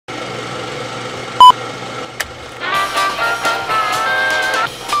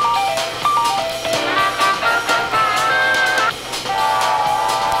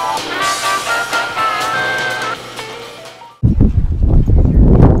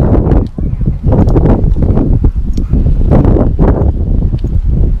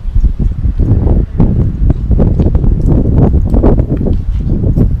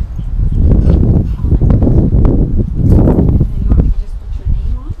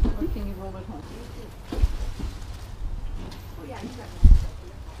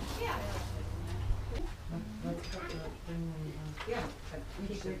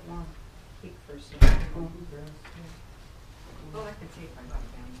Speak for yourself. Oh, I could see if I got a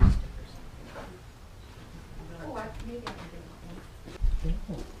band stick or something. Oh, maybe I can get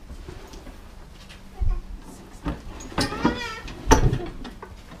one.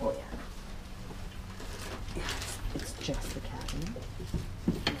 Oh yeah. Yeah, it's just the cabin. I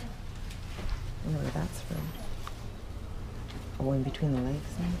wonder where that's from. Oh, in between the legs,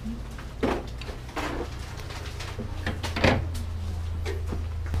 maybe?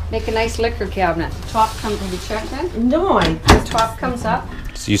 Make a nice liquor cabinet. Top comes, have you checked that? No, The top comes up.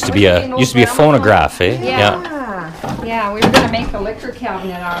 It used to be a phonograph, eh? Yeah. Yeah, we were gonna make a liquor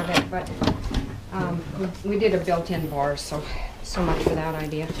cabinet out of it, but we did a built-in bar, so much for that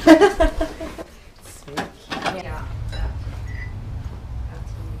idea. Sweet. Yeah.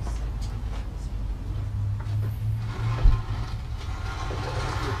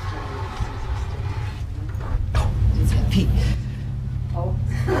 It's heavy. Oh,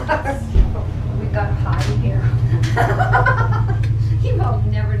 we got to hide here. He will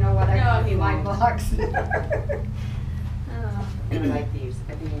never know what I got in my box. I like these.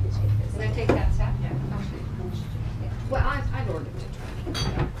 I think I need to take this. Did I take that set? Yeah. Well, I'd ordered it to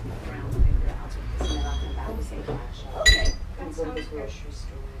try. Okay, that sounds good.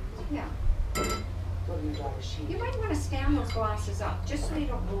 Yeah. You might want to stand those glasses up just so they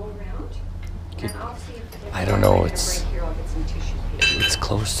don't roll around. And I'll see if I don't know, I'll get some tissue paper. It's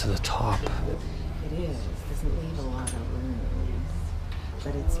close to the top. It is. Doesn't leave a lot of room.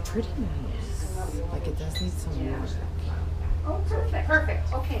 But it's pretty nice. Like it does need some work. Oh, perfect.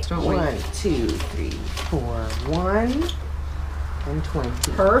 Perfect. Okay. 1, 2, 3, 4, 1, and 20.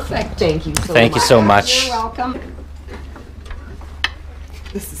 Perfect. Thank you so much. Thank you so much. You're welcome.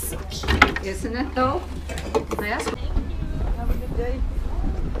 This is so cute. Isn't it though? Yes. Have a good day.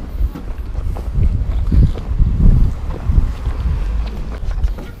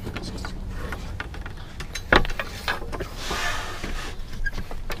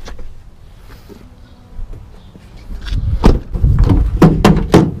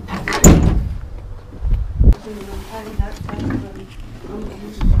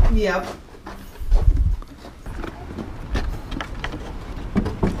 Yep.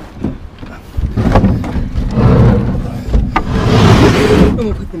 And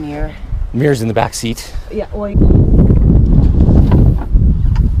we'll put the mirror. Mirror's in the back seat. Yeah, well,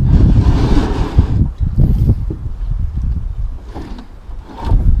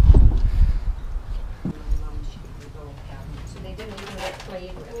 So they didn't even get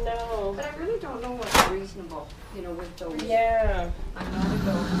played with. no. But I really don't know what's reasonable, with those. Yeah. I'm not a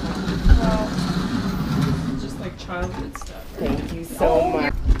those. Well, just like childhood stuff. Thank you so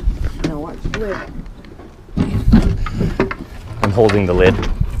much. No, what? Lid. I'm holding the lid.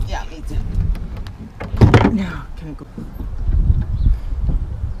 Yeah, me too. Now, can I go?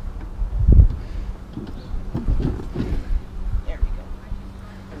 There we go.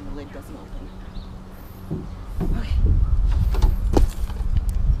 And the lid doesn't open. Okay.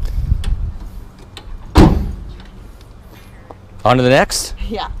 On to the next?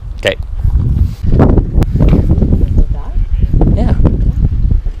 Yeah. Okay. Like that? Yeah.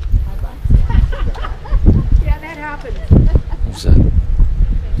 Yeah, that happened. There's a...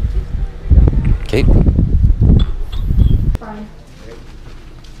 Okay. Fine.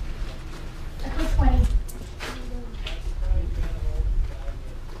 That was 20.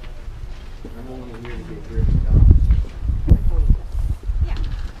 Yeah.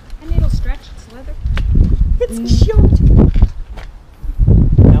 And it'll stretch, it's leather. It's cute.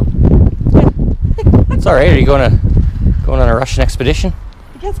 No. It's all right. Are you going on a Russian expedition?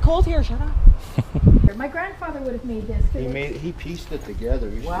 It gets cold here. Shut up. My grandfather would have made this. He pieced it together.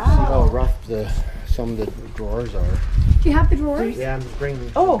 You should Wow. see how rough some of the drawers are. Do you have the drawers? Yeah, I'm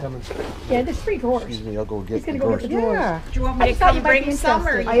bringing. Oh. Coming. Yeah, there's 3 drawers. Excuse me, I'll go get He's the gonna go drawers. get the drawers. Yeah. Do you want I me to just thought you come might be bring some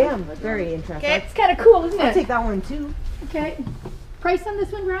or? interested. I am very interested. Okay. It's kind of cool, isn't I'll it? take that one too. Okay. Price on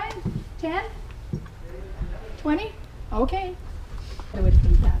this one, Brian? 10? 20? Okay. I would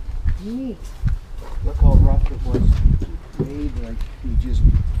think that. Neat. Look how rough it was made. Like you just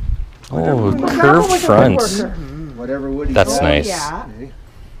Oh, Grandpa curved was a front. woodworker. whatever wood. he That's got. nice. Yeah. Okay.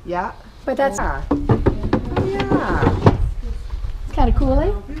 Yeah. But that's Yeah. Yeah. it's kind of cool,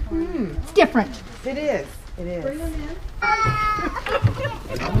 eh? Hmm. It's different. It is. It is.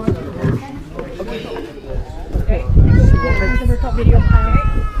 There's a workout video pile.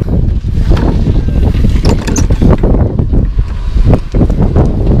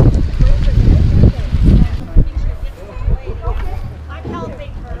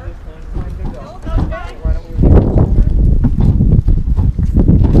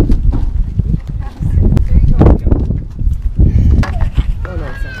 Oh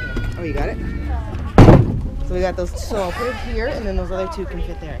no, it's not here. Oh, you got it? Yeah, those. So I'll put it here, and then those other two can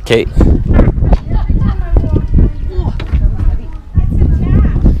fit there. Okay. Oh, that was heavy.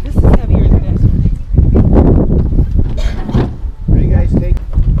 This is heavier than this. Ready, guys? Take.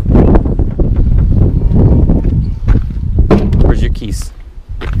 Where's your keys?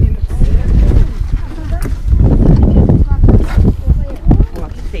 I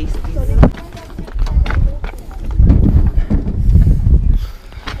want to face these.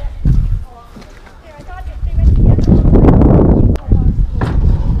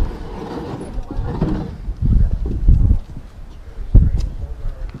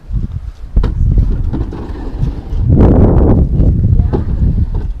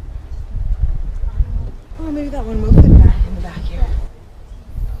 Oh, maybe that one moved it back in the back here.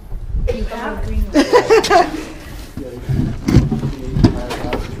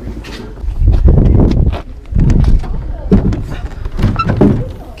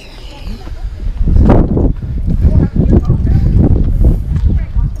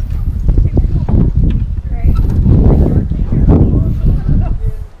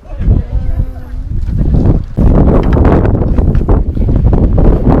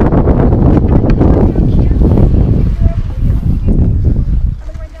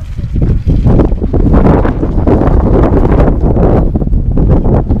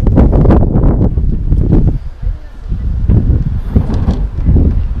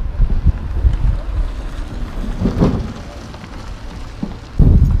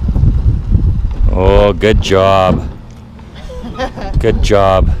 Oh, good job. Good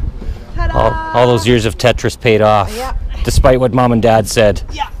job. All those years of Tetris paid off. Yeah. Despite what Mom and Dad said.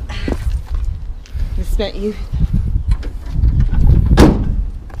 Yeah. I spent you.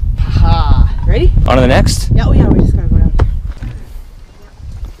 Ha. Ready? On to the next? Yeah, oh yeah, we just gotta go down.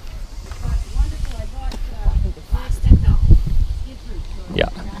 Yeah.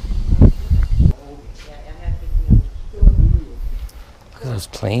 Look at those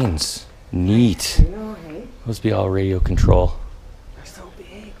planes. Neat. You know, hey? Must be all radio control. They're so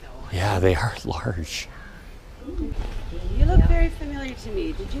big though. Yeah, they are large. You look very familiar to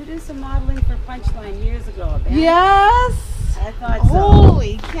me. Did you do some modeling for Punchline years ago? Ben? Yes! I thought so.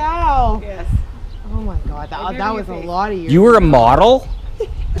 Holy cow! Yes. Oh my god, that remember was your a face. lot of years. You were a model?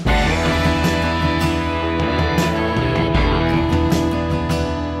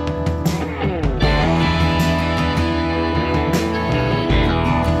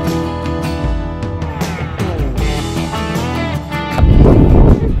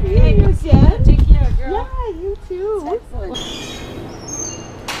 Take care, girl. Yeah, you too. Excellent.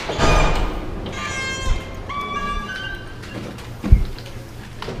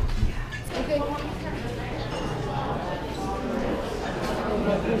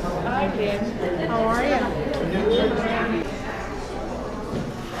 How are you?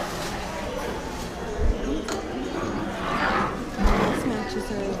 This matches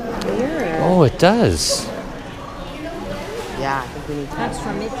our mirror. Oh, it does. Yeah, I think we need to. That's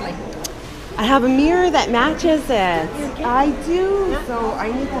from Italy. I have a mirror that matches it. I do, so I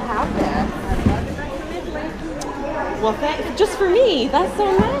need to have that. Well, just for me. That's so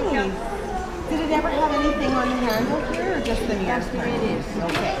nice. Did it ever have anything on the handle here, or just the mirror? That's where it is.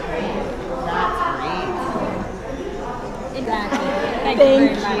 Okay, that's Exactly. great. Thank Thank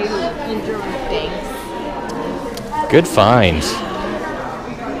you. you. Enjoy. Thanks. Good find.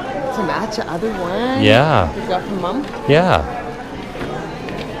 To match the other one. Yeah. You got from Mom? Yeah.